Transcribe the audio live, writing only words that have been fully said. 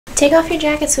Take off your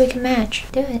jacket so we can match.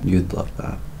 Do it. You'd love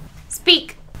that.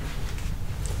 Speak.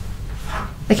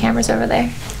 The camera's over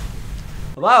there.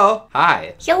 Hello.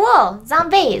 Hi. Hello,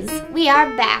 zombies. We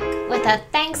are back with a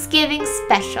Thanksgiving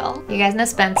special. You guys know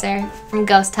Spencer from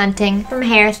ghost hunting, from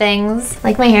hair things.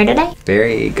 Like my hair today?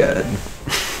 Very good.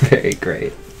 Very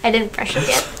great. I didn't brush it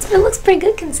yet. It looks pretty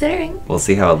good considering. We'll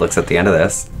see how it looks at the end of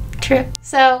this. True.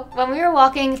 So, when we were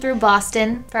walking through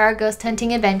Boston for our ghost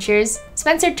hunting adventures,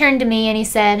 Spencer turned to me and he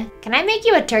said, "Can I make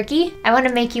you a turkey? I want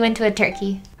to make you into a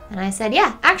turkey." And I said,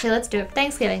 "Yeah, actually, let's do it for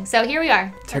Thanksgiving." So here we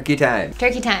are. Turkey time.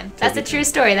 Turkey time. That's a true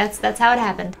story. That's how it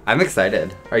happened. I'm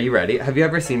excited. Are you ready? Have you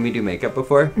ever seen me do makeup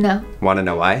before? No. Want to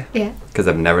know why? Yeah. Because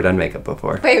I've never done makeup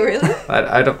before. Wait, really?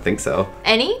 I don't think so.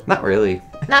 Any? Not really.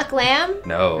 Not glam?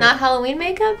 No. Not Halloween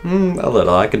makeup? A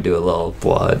little. I could do a little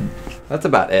blood. That's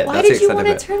about it. Why That's did you want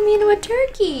to extent of it. turn me into a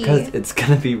turkey? Because it's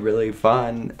going to be really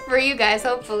fun. For you guys,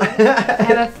 hopefully. I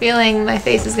have a feeling my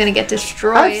face is going to get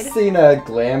destroyed. I've seen a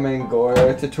glam and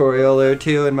gore tutorial or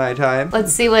two in my time.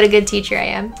 Let's see what a good teacher I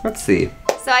am. Let's see.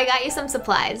 So I got you some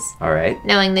supplies, All right.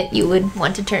 knowing that you would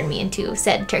want to turn me into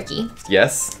said turkey.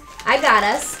 Yes. I got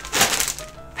us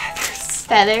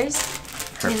feathers.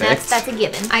 Perfect. I mean, that's a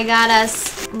given. I got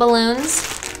us balloons.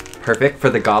 Perfect for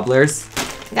the gobblers.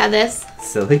 Got this.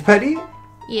 Silly putty.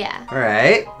 Yeah. All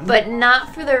right. But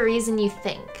not for the reason you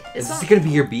think. Is this going to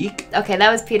be your beak? Okay,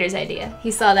 that was Peter's idea.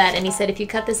 He saw that and he said if you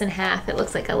cut this in half, it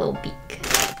looks like a little beak.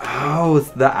 Oh,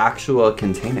 it's the actual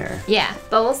container. Yeah,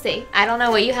 but we'll see. I don't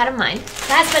know what you had in mind.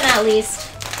 Last but not least,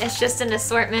 it's just an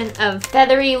assortment of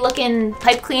feathery looking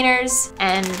pipe cleaners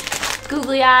and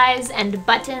googly eyes and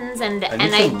buttons and I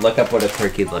need to look up what a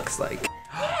turkey looks like.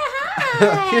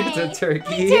 Hi. Here's a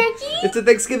turkey. Hey, turkey. It's a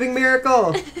Thanksgiving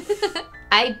miracle.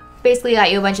 I basically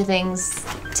got you a bunch of things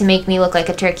to make me look like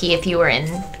a turkey if you were in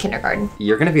kindergarten.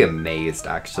 You're going to be amazed,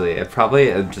 actually.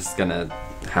 I'm just going to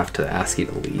have to ask you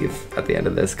to leave at the end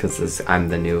of this because I'm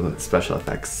the new special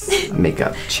effects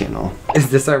makeup channel. Is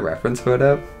this our reference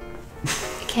photo?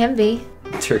 It can be.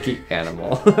 Turkey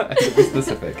animal. I have to be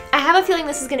specific. I have a feeling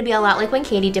this is going to be a lot like when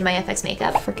Katie did my FX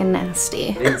makeup. Freaking nasty.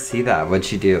 I didn't see that. What'd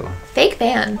she do? Fake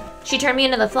fan. She turned me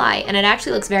into the fly, and it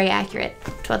actually looks very accurate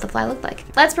to what the fly looked like.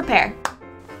 Let's prepare.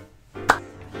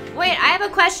 Wait, I have a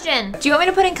question. Do you want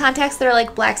me to put in contacts that are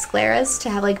like black scleras to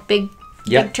have like big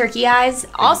turkey eyes?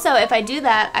 Also, if I do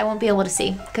that, I won't be able to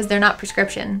see because they're not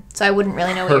prescription, so I wouldn't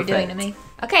really know what you're doing to me.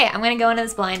 Okay, I'm gonna go into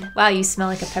this blind. Wow, you smell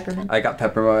like a peppermint. I got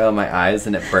peppermint oil in my eyes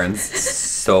and it burns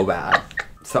so bad.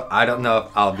 So I don't know if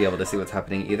I'll be able to see what's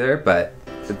happening either, but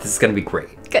this is gonna be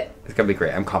great. Good. It's gonna be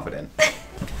great. I'm confident.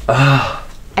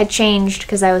 I changed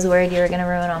because I was worried you were gonna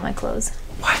ruin all my clothes.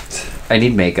 What? I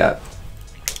need makeup.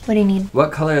 What do you need?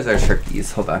 What color is our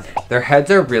turkeys? Hold on. Their heads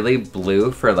are really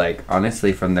blue for like,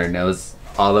 honestly, from their nose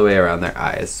all the way around their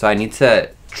eyes. So I need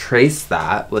to trace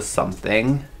that with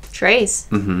something. Trace.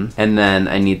 And then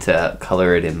I need to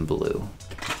color it in blue.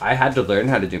 I had to learn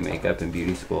how to do makeup in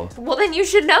beauty school. Well, then you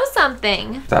should know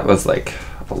something. That was like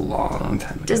a long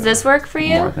time ago. Does this work for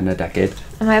you? More than a decade.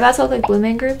 Am I about to look like Blue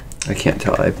Man Group? I can't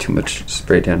tell. I have too much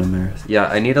spray down on there. Yeah,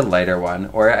 I need a lighter one.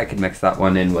 Or I could mix that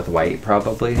one in with white,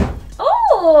 probably.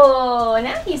 Oh,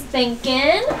 now he's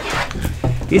thinking.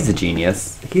 He's a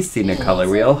genius. He's seen a color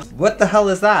wheel. What the hell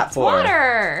is that for?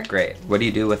 Water. Great. What do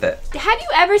you do with it? Have you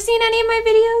ever seen any of my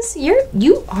videos?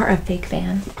 You are a fake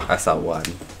fan. I saw one.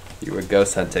 You were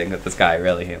ghost hunting with this guy,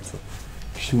 really handsome.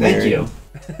 Thank you.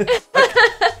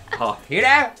 Oh,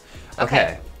 Peter!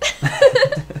 Okay.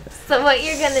 So what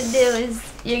you're gonna do is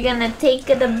you're gonna take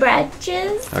the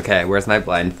branches. Okay, where's my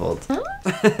blindfold?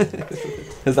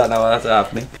 Is that not what's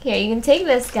happening? Here, you can take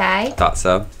this guy. Thought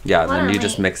so. Yeah, Hold then on, you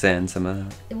just wait. mix in some of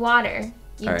that. Water.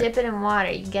 You All right. dip it in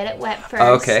water. You get it wet first.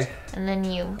 Oh, okay. And then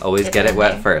you Always dip get it in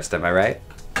wet there. first, am I right?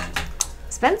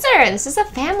 Spencer, this is a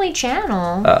family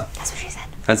channel. Oh. That's what she said.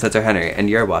 I'm Spencer Henry, and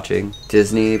you're watching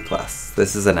Disney Plus.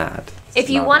 This is an ad. If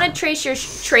you want to trace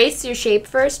your shape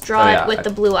first, draw yeah, it with the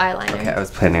blue eyeliner. Okay, I was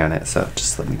planning on it, so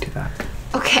just let me do that.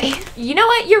 Okay. You know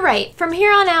what? You're right. From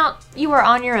here on out, you are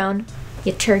on your own.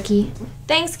 You turkey.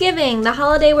 Thanksgiving, the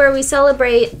holiday where we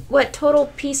celebrate what total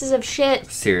pieces of shit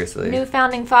Seriously. new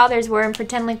founding fathers were and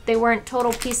pretend like they weren't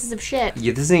total pieces of shit.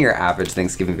 Yeah, this isn't your average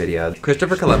Thanksgiving video.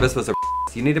 Christopher Columbus was a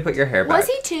You need to put your hair back. Was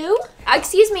he too?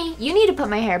 Excuse me, you need to put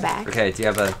my hair back. Okay, do you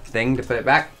have a thing to put it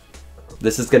back?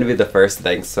 This is gonna be the first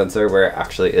Thanks Spencer where it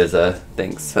actually is a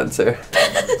Thanks Spencer.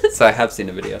 So I have seen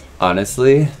a video.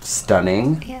 Honestly,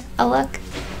 stunning. Yeah, a look.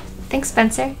 Thanks,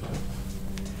 Spencer.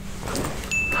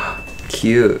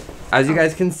 Cute. As you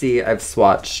guys can see, I've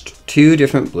swatched 2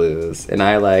 different blues, and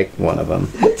I like one of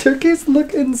them. Turkeys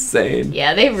look insane.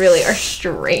 Yeah, they really are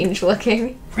strange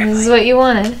looking. Really? This is what you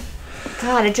wanted.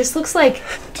 God, it just looks like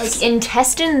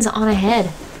intestines on a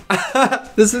head.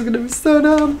 This is gonna be so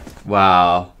dumb.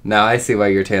 Wow. Now I see why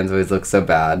your tans always look so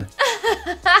bad.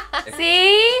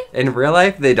 See? In real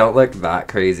life, they don't look that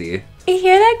crazy. You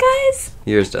hear that, guys?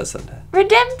 Yours does sometimes.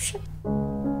 Redemption.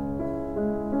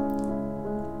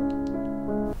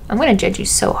 I'm gonna judge you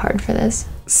so hard for this.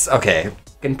 Okay.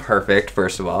 Fucking perfect,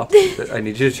 first of all. I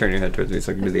need you to turn your head towards me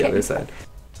so I can do the other side.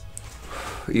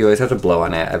 You always have to blow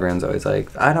on it. Everyone's always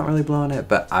like, I don't really blow on it,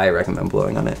 but I recommend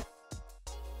blowing on it.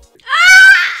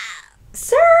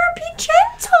 Sir, be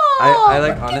gentle. I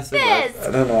like Look honestly, at this.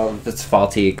 I don't know if it's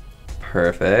faulty.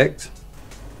 Perfect.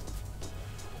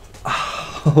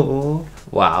 Oh,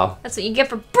 wow. That's what you get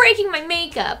for breaking my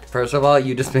makeup. First of all,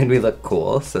 you just made me look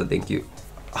cool, so thank you.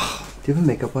 Oh, do you have a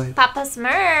makeup wipe? Papa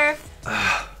Smurf.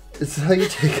 Is this how you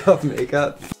take off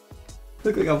makeup?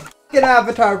 Look like a fucking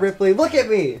avatar, Ripley. Look at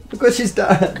me. Look what she's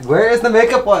done. Where is the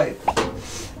makeup wipe?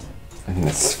 I'm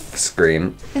gonna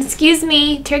scream. Excuse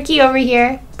me, turkey over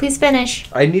here. Please finish.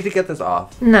 I need to get this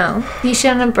off. No, you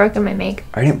shouldn't have broken my makeup.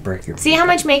 I didn't break your See how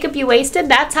much makeup you wasted?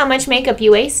 That's how much makeup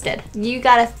you wasted. You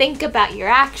gotta think about your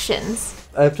actions.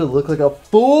 I have to look like a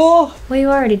fool? Well, you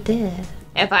already did.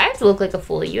 If I have to look like a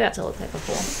fool, you have to look like a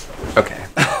fool. Okay.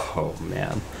 Oh,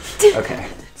 man. Okay.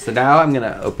 So now I'm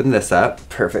gonna open this up.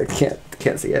 Perfect.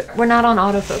 Can't see it. We're not on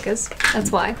autofocus.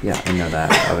 That's why. Yeah, I know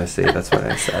that. Obviously, that's what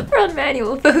I said. We're on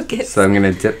manual focus. So I'm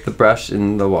gonna dip the brush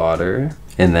in the water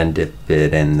and then dip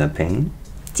it in the paint.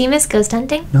 Do you miss ghost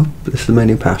hunting? Nope, this is my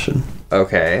new passion.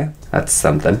 Okay, that's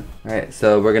something. All right,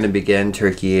 so we're gonna begin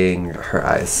turkeying her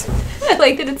eyes. I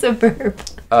like that it's a verb.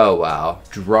 Oh, wow.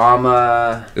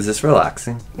 Drama. Is this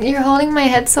relaxing? You're holding my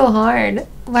head so hard.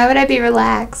 Why would I be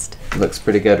relaxed? Looks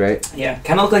pretty good, right? Yeah,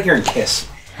 kind of look like you're in Kiss.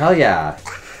 Hell yeah.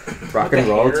 Rock and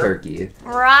roll hair. turkey.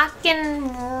 Rock and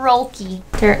rollkey.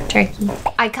 Turkey.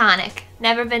 Iconic.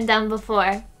 Never been done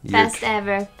before. Best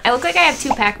ever. I look like I have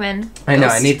two Pac-Man. I know,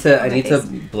 I need to face.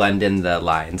 blend in the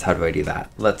lines. How do I do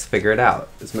that? Let's figure it out.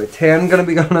 Is my tan gonna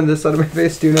be going on this side of my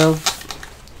face too now?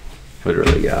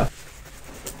 Literally, yeah.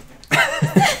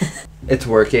 It's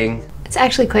working. It's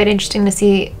actually quite interesting to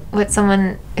see what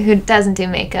someone who doesn't do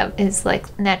makeup is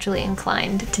like naturally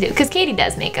inclined to do. Because Katie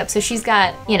does makeup, so she's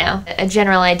got, you know, a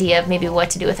general idea of maybe what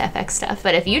to do with FX stuff.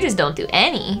 But if you just don't do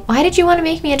any, why did you want to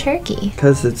make me a turkey?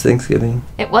 Because it's Thanksgiving.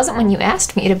 It wasn't when you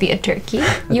asked me to be a turkey.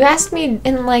 You asked me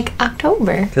in like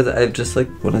October. Because I just like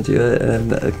want to do it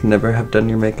and I never have done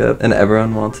your makeup and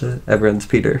everyone wants it. Everyone's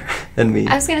Peter and me.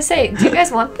 I was gonna say, do you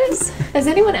guys want this? Has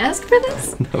anyone asked for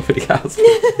this? Nobody asked.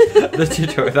 The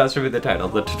tutorial, that should be the title.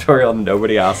 The tutorial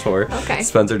nobody asked for. Okay.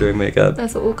 Spencer doing makeup.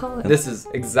 That's what we'll call it. This is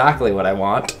exactly what I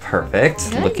want.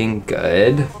 Perfect. Good. Looking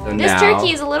good. So This now,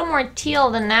 turkey is a little more teal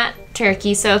than that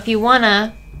turkey, so if you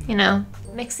wanna, you know,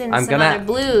 mix in some other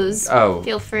blues,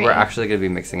 feel free. We're actually going to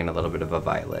be mixing in a little bit of a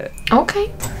violet.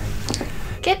 Okay.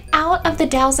 Get out of the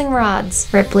dowsing rods,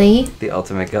 Ripley. The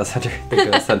ultimate ghost hunter. The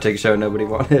ghost hunting show nobody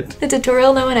wanted. The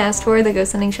tutorial no one asked for, the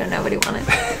ghost hunting show nobody wanted.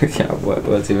 Yeah,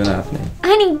 what's even happening?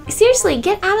 Honey, seriously,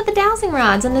 get out of the dowsing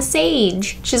rods and the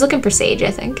sage. She's looking for sage,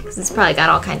 I think, because it's probably got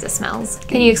all kinds of smells.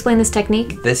 Can you explain this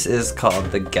technique? This is called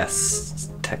the guess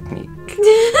technique.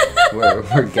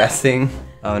 we're guessing.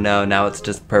 Oh no, now it's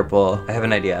just purple. I have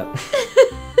an idea.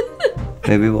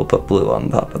 Maybe we'll put blue on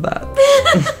top of that.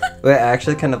 Wait, I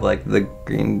actually kind of like the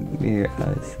green in your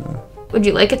eyes. So. Would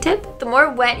you like a tip? The more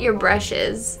wet your brush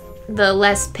is, the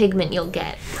less pigment you'll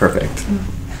get. Perfect.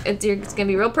 It's gonna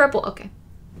be real purple. Okay.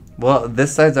 Well,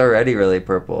 this side's already really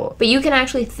purple. But you can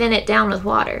actually thin it down with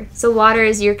water. So water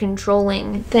is your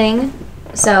controlling thing.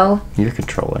 So You're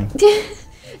controlling.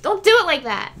 don't do it like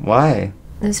that. Why?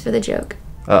 It was for the joke.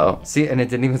 Uh-oh. See, and it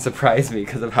didn't even surprise me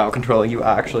because of how controlling you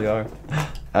actually are.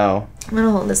 Oh. I'm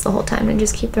gonna hold this the whole time and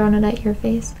just keep throwing it at your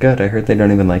face. Good, I heard they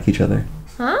don't even like each other.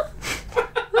 Huh?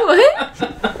 What?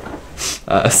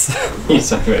 Us. He's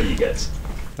talking about you guys.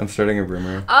 I'm starting a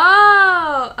rumor.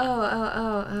 Oh.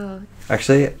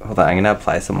 Actually, hold on, I'm gonna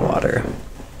apply some water.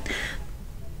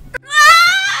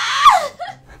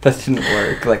 That didn't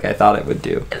work like I thought it would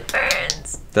do. It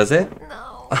burns. Does it?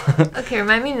 No. Okay,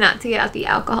 remind me not to get out the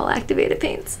alcohol activated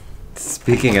paints.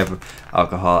 Speaking of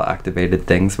alcohol-activated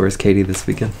things, where's Katie this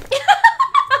weekend?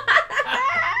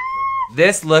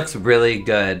 This looks really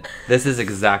good. This is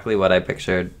exactly what I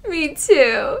pictured. Me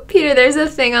too. Peter, there's a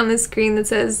thing on the screen that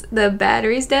says the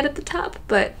battery's dead at the top,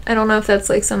 but I don't know if that's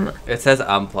like some... It says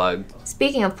unplugged.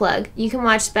 Speaking of plug, you can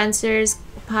watch Spencer's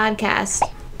podcast,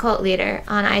 Cult Leader,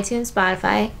 on iTunes,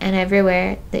 Spotify, and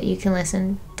everywhere that you can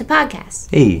listen to podcasts.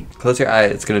 Hey, close your eye.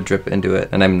 It's gonna drip into it,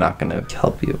 and I'm not gonna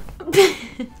help you.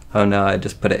 Oh no, I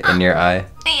just put it in your eye.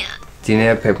 Man. Do you need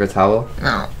a paper towel?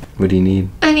 No. What do you need?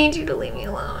 I I need you to leave me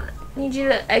alone. I need you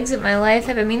to exit my life.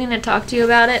 I've been meaning to talk to you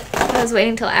about it. I was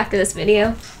waiting till after this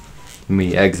video.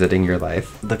 Me exiting your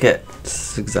life. Look at,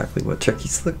 this is exactly what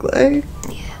turkeys look like.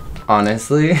 Yeah.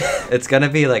 Honestly, it's gonna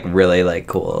be like really like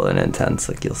cool and intense.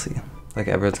 Like you'll see. Like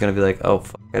everyone's gonna be like, oh,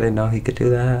 fuck, I didn't know he could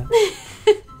do that.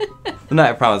 No,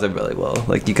 I promise I really will.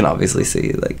 Like you can obviously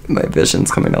see like my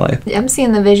vision's coming to life. I'm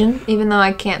seeing the vision, even though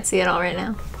I can't see it all right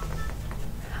now.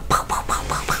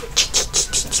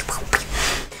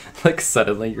 Like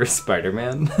suddenly you're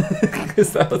Spider-Man.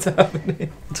 Is that what's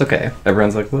happening? It's okay.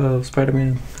 Everyone's like, whoa,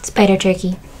 Spider-Man. Spider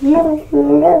turkey.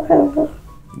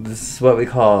 This is what we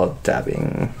call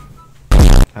dabbing.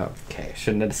 Okay,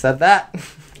 shouldn't have said that.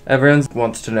 Everyone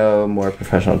wants to know more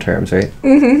professional terms, right?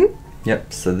 Mm-hmm.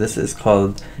 Yep, so this is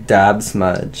called dab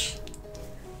smudge.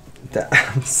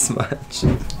 Dab smudge.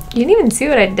 You didn't even see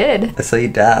what I did. I saw you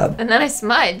dab. And then I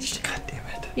smudged. God damn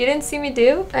it. You didn't see me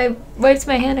do? I wiped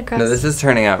my hand across. No, this is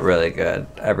turning out really good.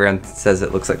 Everyone says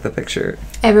it looks like the picture.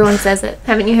 Everyone says it.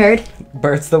 Haven't you heard?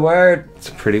 Bert's the word. It's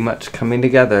pretty much coming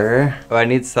together. Oh, I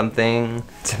need something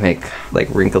to make like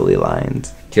wrinkly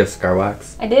lines. Do you have scar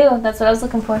wax? I do. That's what I was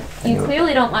looking for. You do.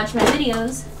 clearly don't watch my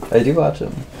videos. I do watch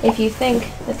them. If you think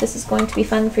that this is going to be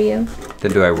fun for you.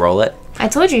 Then do I roll it? I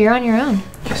told you, you're on your own.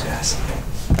 Yes.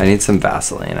 I need some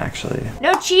Vaseline actually.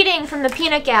 No cheating from the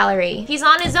peanut gallery. He's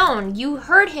on his own. You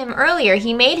heard him earlier.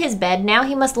 He made his bed. Now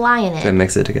he must lie in Do I it.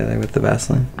 mix it together with the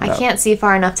Vaseline? I No. can't see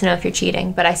far enough to know if you're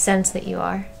cheating, but I sense that you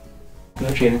are.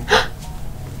 No cheating.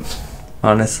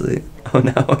 Honestly. Oh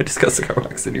no, I just got scar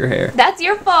wax in your hair. That's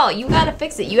your fault. You gotta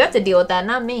fix it. You have to deal with that,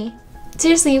 not me.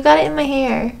 Seriously, you got it in my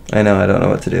hair. I know, I don't know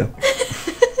what to do.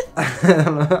 I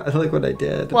don't know, I like what I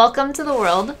did. Welcome to the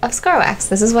world of scar wax.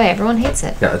 This is why everyone hates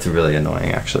it. Yeah, it's really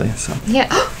annoying actually, so. Yeah.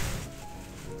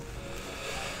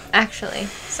 Actually,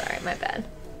 sorry, my bad.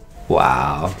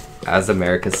 Wow. As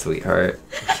America's sweetheart.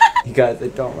 You guys, I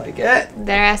don't like it.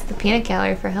 Better ask the peanut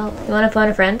gallery for help. You want to phone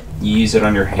a friend? You use it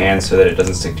on your hands so that it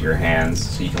doesn't stick to your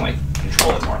hands, so you can like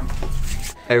control it more.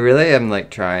 I really am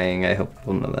like trying. I hope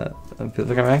people know that. And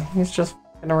people are like, he's just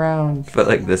f***ing around. But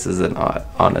like, this is an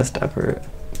honest effort.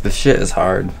 This shit is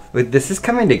hard. But this is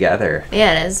coming together.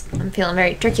 Yeah, it is. I'm feeling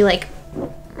very turkey-like.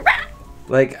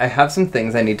 Like, I have some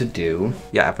things I need to do.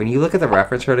 Yeah, when you look at the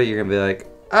reference photo, you're gonna be like,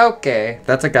 okay,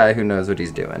 that's a guy who knows what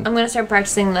he's doing. I'm gonna start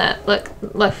practicing the look.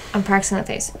 I'm practicing the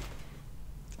face.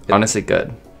 Honestly,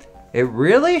 good. It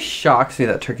really shocks me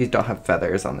that turkeys don't have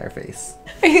feathers on their face.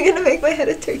 Are you gonna make my head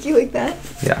a turkey like that?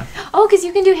 Yeah. Oh, because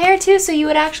you can do hair too, so you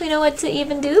would actually know what to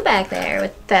even do back there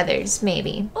with feathers,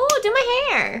 maybe. Oh, do my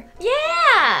hair.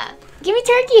 Yeah. Give me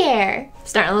turkey hair.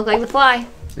 Starting to look like the fly.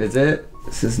 Is it?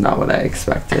 This is not what I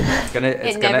expected.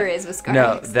 It's never is with scar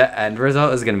No, wax. the end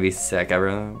result is gonna be sick.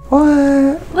 Everyone.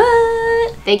 What?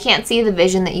 What? They can't see the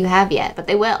vision that you have yet, but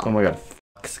they will. Oh my god.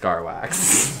 Fuck scar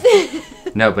wax.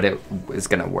 No, but it is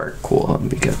gonna work cool and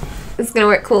be good. It's gonna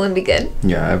work cool and be good.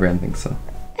 Yeah, everyone thinks so.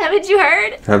 Haven't you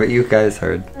heard? How about you guys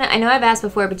heard? No, I know I've asked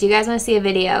before, but do you guys want to see a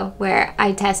video where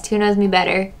I test who knows me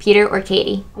better, Peter or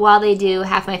Katie, while they do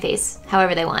half my face,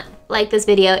 however they want? Like this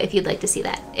video if you'd like to see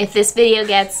that. If this video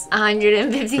gets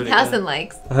 150,000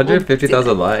 likes.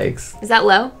 150,000 likes. Is that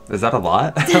low? Is that a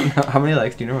lot? I don't know. How many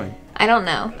likes do you normally? I don't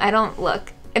know. I don't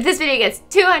look. If this video gets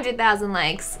 200,000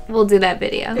 likes, we'll do that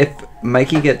video. If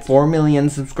Mykie gets 4 million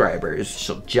subscribers,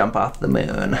 she'll jump off the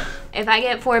moon. If I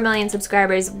get 4 million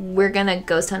subscribers, we're gonna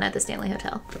ghost hunt at the Stanley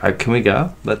Hotel. Can we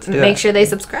go? Let's do it. Make sure they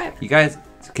subscribe. You guys,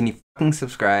 can you fucking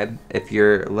subscribe? If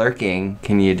you're lurking,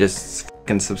 can you just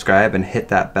fucking subscribe and hit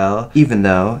that bell, even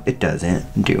though it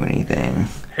doesn't do anything?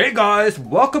 Hey guys,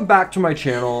 welcome back to my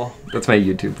channel. That's my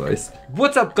YouTube voice.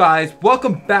 What's up guys?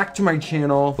 Welcome back to my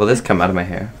channel. Will this come out of my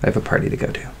hair? I have a party to go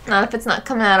to. Not if it's not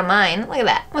coming out of mine. Look at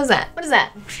that. What is that? What is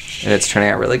that? And it's turning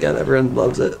out really good. Everyone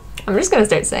loves it. I'm just gonna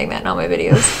start saying that in all my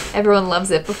videos. Everyone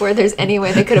loves it before there's any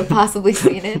way they could have possibly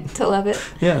seen it to love it.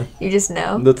 Yeah. You just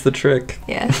know. That's the trick.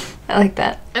 Yeah, I like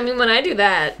that. I mean, when I do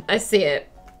that, I see it.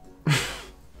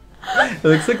 It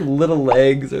looks like little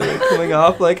legs are like coming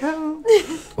off like how?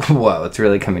 Whoa, it's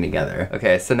really coming together.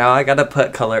 Okay, so now I gotta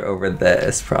put color over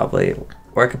this probably.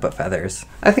 Or I could put feathers.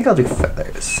 I think I'll do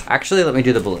feathers. Actually, let me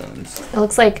do the balloons. It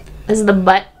looks like this is the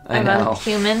butt I of know. a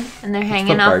human, and they're hanging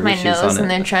put off Barbie my shoes nose, on and it.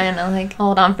 they're trying to like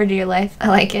hold on for dear life. I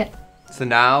like it. So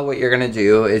now what you're gonna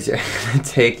do is you're gonna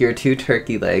take your 2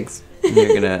 turkey legs and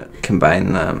you're gonna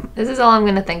combine them. This is all I'm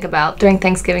gonna think about during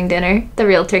Thanksgiving dinner. The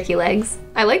real turkey legs.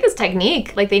 I like this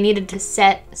technique. Like they needed to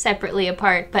set separately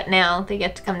apart, but now they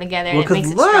get to come together and Well, it 'cause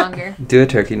makes it look! stronger. Do a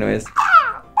turkey noise.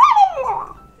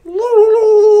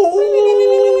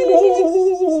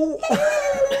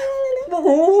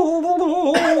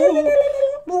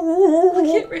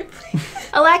 Look at Ripley.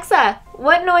 Alexa,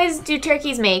 what noise do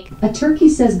turkeys make? A turkey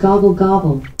says gobble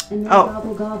gobble, and then Oh.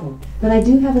 gobble gobble. But I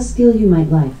do have a skill you might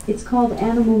like. It's called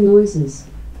animal noises.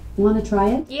 Want to try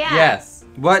it? Yeah. Yes.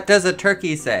 What does a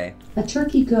turkey say? A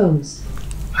turkey goes.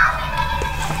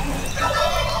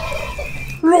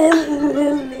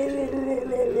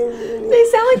 They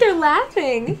sound like they're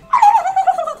laughing.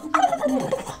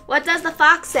 What does the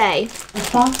fox say? A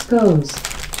fox goes.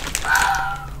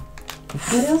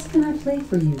 What else can I play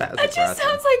for you? That was That just aggressive.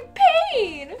 sounds like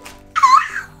pain.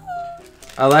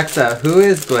 Alexa, who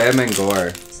is Glam and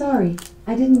Gore? Sorry,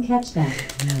 I didn't catch that.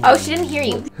 Oh, she didn't hear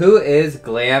you. Who is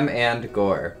Glam and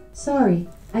Gore? Sorry,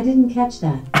 I didn't catch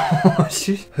that.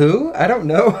 Who? I don't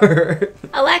know her.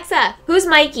 Alexa, who's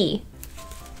Mykie?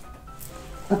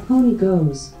 A pony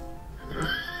goes.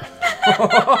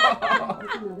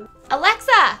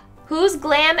 Alexa, who's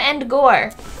Glam and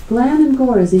Gore? Glam and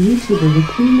Gore is a YouTuber with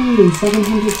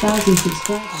 3,700,000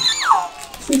 subscribers.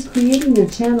 Since creating their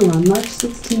channel on March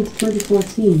 16,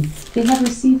 2014, they have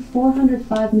received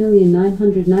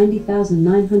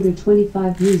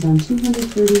 405,990,925 views on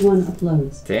 231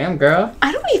 uploads. Damn, girl.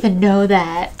 I don't even know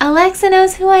that. Alexa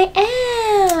knows who I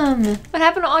am. What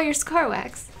happened to all your scar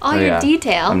wax? All your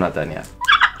detail. I'm not done yet.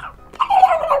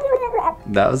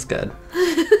 That was good.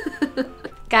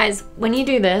 Guys, when you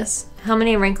do this, how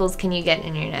many wrinkles can you get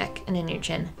in your neck and in your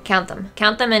chin? Count them.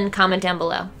 Count them and comment down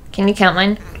below. Can you count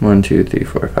mine? 1, 2, 3,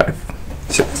 4, 5,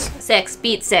 6. 6.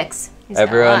 Beat 6. He's got a lot.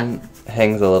 Everyone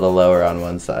hangs a little lower on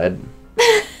one side.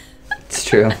 It's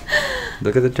true.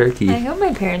 Look at the turkey. I hope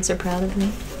my parents are proud of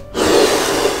me.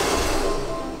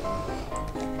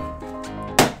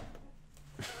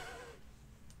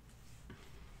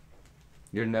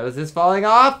 Your nose is falling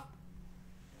off.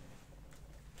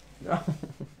 No.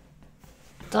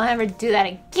 Don't ever do that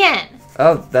again.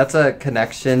 Oh, that's a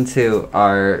connection to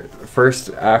our first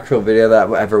actual video that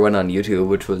ever went on YouTube,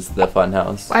 which was the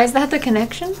Funhouse. Why is that the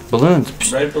connection? Balloons.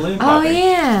 Red balloon Oh, popping.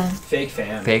 yeah. Fake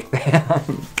fan. Fake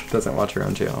fan. Doesn't watch her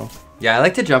own channel. Yeah, I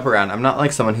like to jump around. I'm not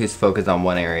like someone who's focused on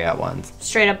one area at once.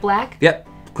 Straight up black? Yep.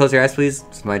 Close your eyes, please.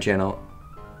 It's my channel.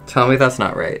 Tell me that's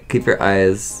not right. Keep your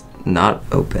eyes not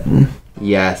open.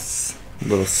 Yes.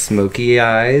 Little smoky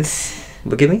eyes.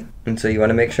 Look at me. And so you want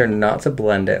to make sure not to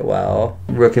blend it well.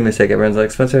 Rookie mistake. Everyone's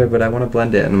like, Spencer, but I want to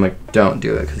blend it. And I'm like, don't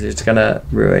do it because you're just going to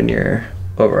ruin your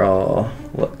overall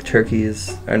look.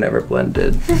 Turkeys are never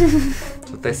blended.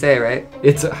 That's what they say, right?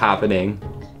 It's happening.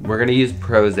 We're going to use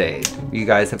Prozaid. You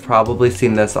guys have probably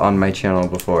seen this on my channel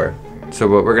before. So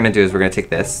what we're going to do is we're going to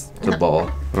take this, the bowl.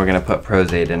 We're going to put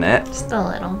Prozaid in it. Just a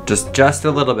little. Just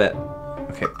a little bit.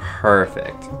 Okay,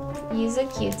 perfect. Use a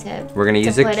Q-tip. We're gonna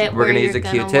use to a put it we're where gonna you're use a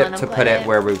gonna Q-tip wanna to put it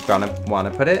where we're gonna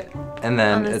want to put it, and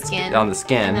then on the it's skin. on the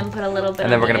skin. And then put a little bit. And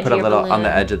then on we're the gonna edge put a of your little on the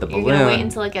balloon. edge of the You're balloon. gonna wait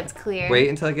until it gets clear. Wait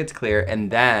until it gets clear, and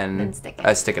then And stick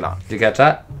it. stick it on. Do you catch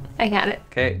that? I got it.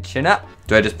 Okay, chin up.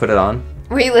 Do I just put it on?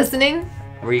 Were you listening?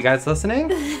 Were you guys listening?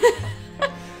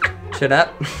 Chin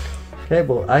up. Okay,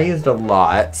 well I used a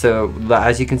lot, so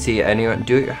as you can see, anyone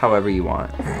do it however you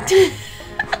want.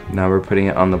 Now we're putting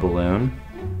it on the balloon,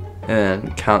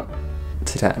 and count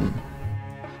to 10.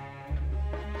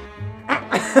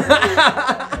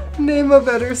 Name a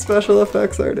better special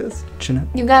effects artist. Chin up.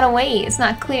 You gotta wait. It's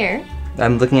not clear.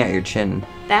 I'm looking at your chin.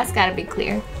 That's gotta be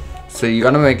clear. So you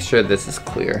gotta make sure this is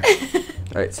clear.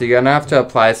 Alright, so you're gonna have to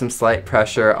apply some slight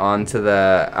pressure onto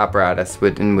the apparatus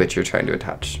in which you're trying to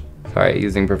attach. Sorry,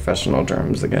 using professional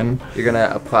terms again. You're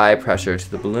gonna apply pressure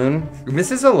to the balloon.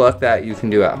 This is a look that you can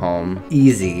do at home.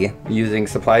 Easy, using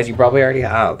supplies you probably already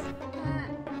have.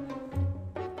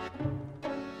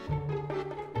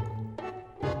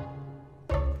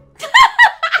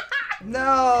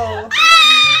 No!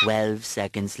 12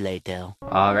 seconds later.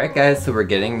 Alright guys, so we're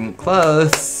getting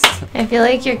close. I feel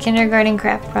like your kindergarten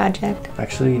craft project.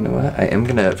 Actually, you know what? I am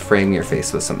gonna frame your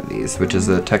face with some of these, which is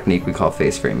a technique we call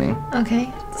face framing.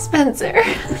 Okay. Spencer.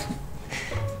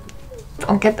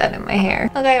 Don't get that in my hair.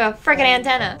 Look, I have a freaking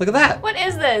antenna. Look at that! What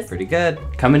is this? Pretty good.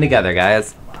 Coming together,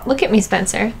 guys. Look at me,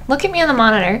 Spencer. Look at me on the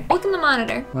monitor. Look in the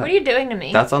monitor. What are you doing to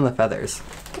me? That's on the feathers.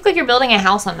 Look like you're building a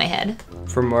house on my head.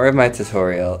 For more of my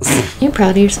tutorials. You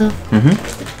proud of yourself?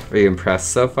 Are you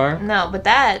impressed so far? No, but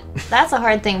that's a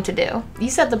hard thing to do. You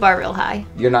set the bar real high.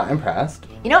 You're not impressed?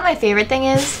 You know what my favorite thing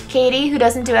is? Katie, who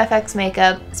doesn't do FX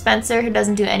makeup, Spencer, who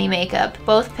doesn't do any makeup,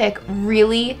 both pick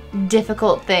really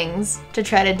difficult things to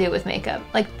try to do with makeup.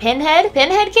 Like Pinhead?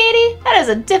 Pinhead, Katie? That is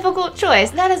a difficult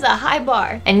choice. That is a high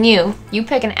bar. And you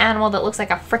pick an animal that looks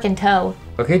like a frickin' toe.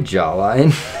 Okay,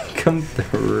 jawline. Come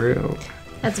through.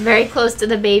 That's very close to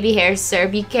the baby hairs, sir.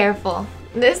 Be careful.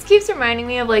 This keeps reminding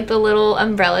me of like the little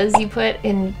umbrellas you put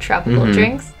in tropical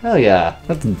drinks. Hell yeah.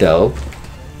 That's dope.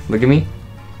 Look at me.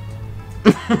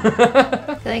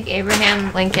 I feel like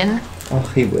Abraham Lincoln.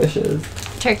 Oh, he wishes.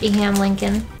 Turkey Ham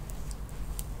Lincoln.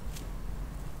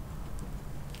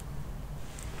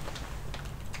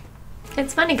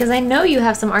 It's funny because I know you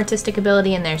have some artistic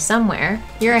ability in there somewhere.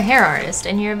 You're a hair artist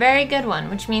and you're a very good one,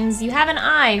 which means you have an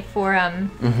eye for,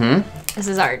 this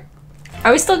is art.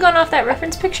 Are we still going off that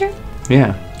reference picture?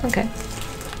 Yeah. Okay.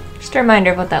 Just a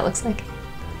reminder of what that looks like.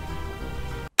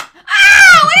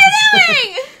 Ah! What are you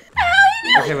doing?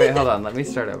 Okay, wait, hold on. Let me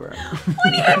start over.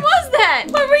 What even was that?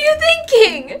 What were you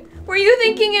thinking? Were you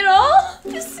thinking at all?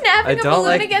 Just snapping a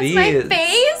balloon against my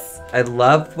face? I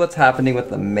love what's happening with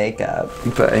the makeup,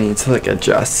 but I need to like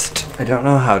adjust. I don't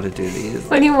know how to do these.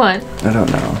 What do you want? I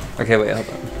don't know. Okay, wait, hold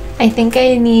on. I think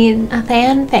I need a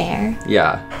fanfare.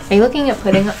 Yeah. Are you looking at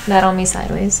putting that on me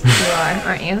sideways? You are,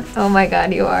 aren't you? Oh my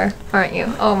god, you are, aren't you?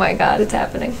 Oh my god, it's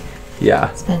happening.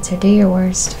 Yeah. Spencer, do your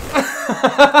worst.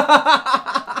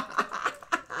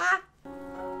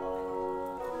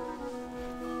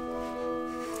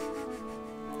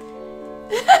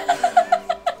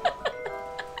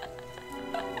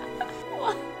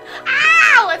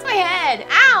 Ow! That's my head!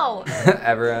 Ow!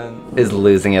 Everyone is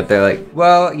losing it. They're like,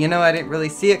 well, you know, I didn't really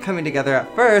see it coming together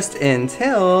at first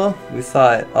until we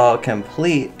saw it all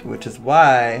complete, which is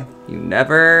why you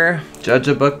never judge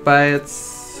a book by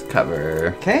its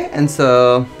cover. Okay, and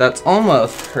so that's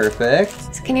almost perfect.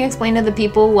 So can you explain to the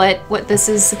people what this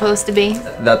is supposed to be?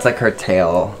 That's like her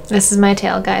tail. This is my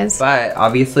tail, guys. But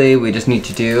obviously we just need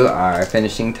to do our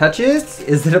finishing touches.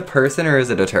 Is it a person or is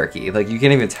it a turkey? Like you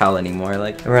can't even tell anymore.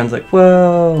 Like everyone's like,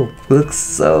 whoa, looks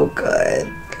so good.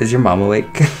 Is your mom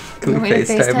awake? Can we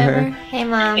FaceTime her? Hey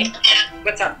mom.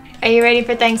 What's up? Are you ready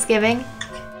for Thanksgiving?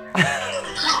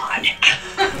 God.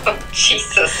 Oh,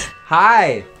 Jesus.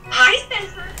 Hi. Hi,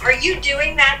 Spencer. Are you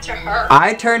doing that to her?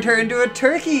 I turned her into a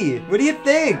turkey. What do you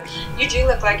think? You do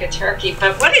look like a turkey,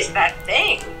 but what is that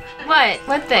thing? What?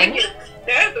 What thing?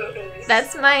 Nose.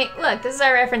 That's my, look, this is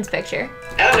our reference picture.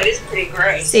 Oh, it is pretty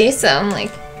gross. See, so I'm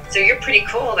like. So you're pretty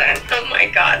cool then. Oh my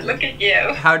God, look at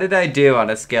you. How did I do on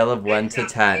a scale of 1 to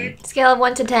 10? Scale of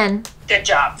 1 to 10. Good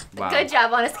job. Wow. Good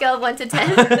job on a scale of 1 to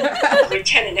 10. We're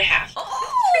 10 and a half.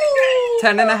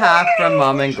 10 and a half from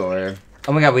Mom and Gore.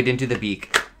 Oh my god, we didn't do the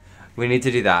beak. We need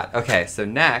to do that. Okay, so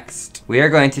next, we are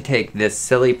going to take this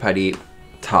silly putty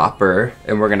topper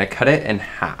and we're gonna cut it in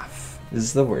half. Is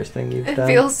this the worst thing you've It done?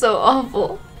 feels so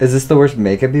awful. Is this the worst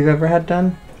makeup you've ever had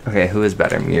done? Okay, who is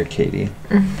better, me or Katie?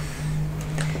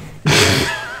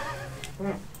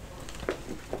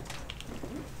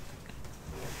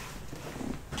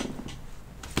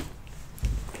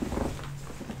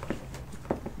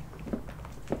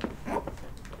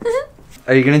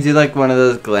 Are you gonna do like one of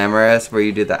those glamorous where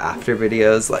you do the after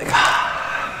videos like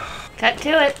Cut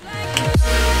to it.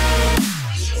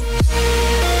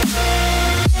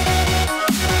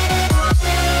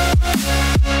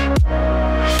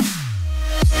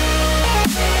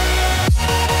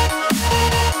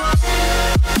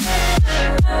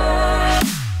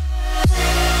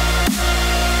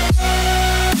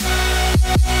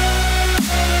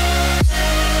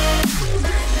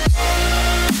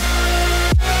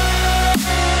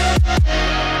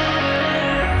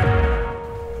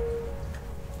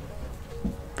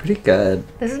 pretty good.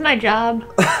 This is my job.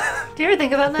 Do you ever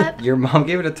think about that? Your mom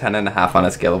gave it a 10 and a half on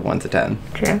a scale of 1 to 10.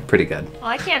 True. Pretty good. Well,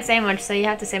 I can't say much, so you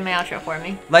have to say my outro for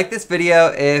me. Like this video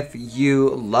if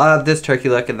you love this turkey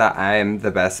look and that I'm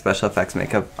the best special effects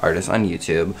makeup artist on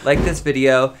YouTube. Like this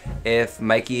video if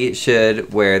Mykie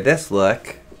should wear this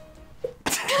look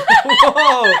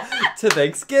whoa, to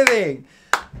Thanksgiving.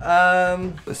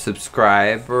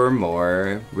 Subscribe for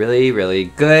more really, really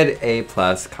good A+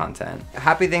 content.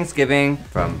 Happy Thanksgiving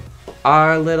from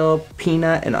our little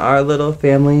peanut and our little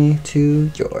family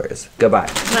to yours. Goodbye.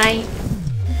 Bye.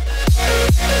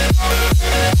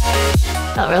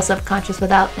 Felt real self-conscious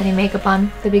without any makeup on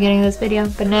at the beginning of this video,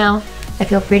 but now I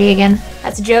feel pretty again.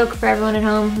 That's a joke for everyone at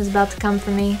home who's about to come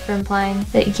for me for implying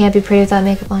that you can't be pretty without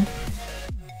makeup on.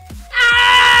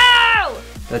 Ow!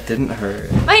 That didn't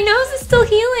hurt. My nose is still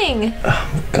healing.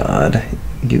 Oh my god,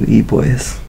 you e-boys.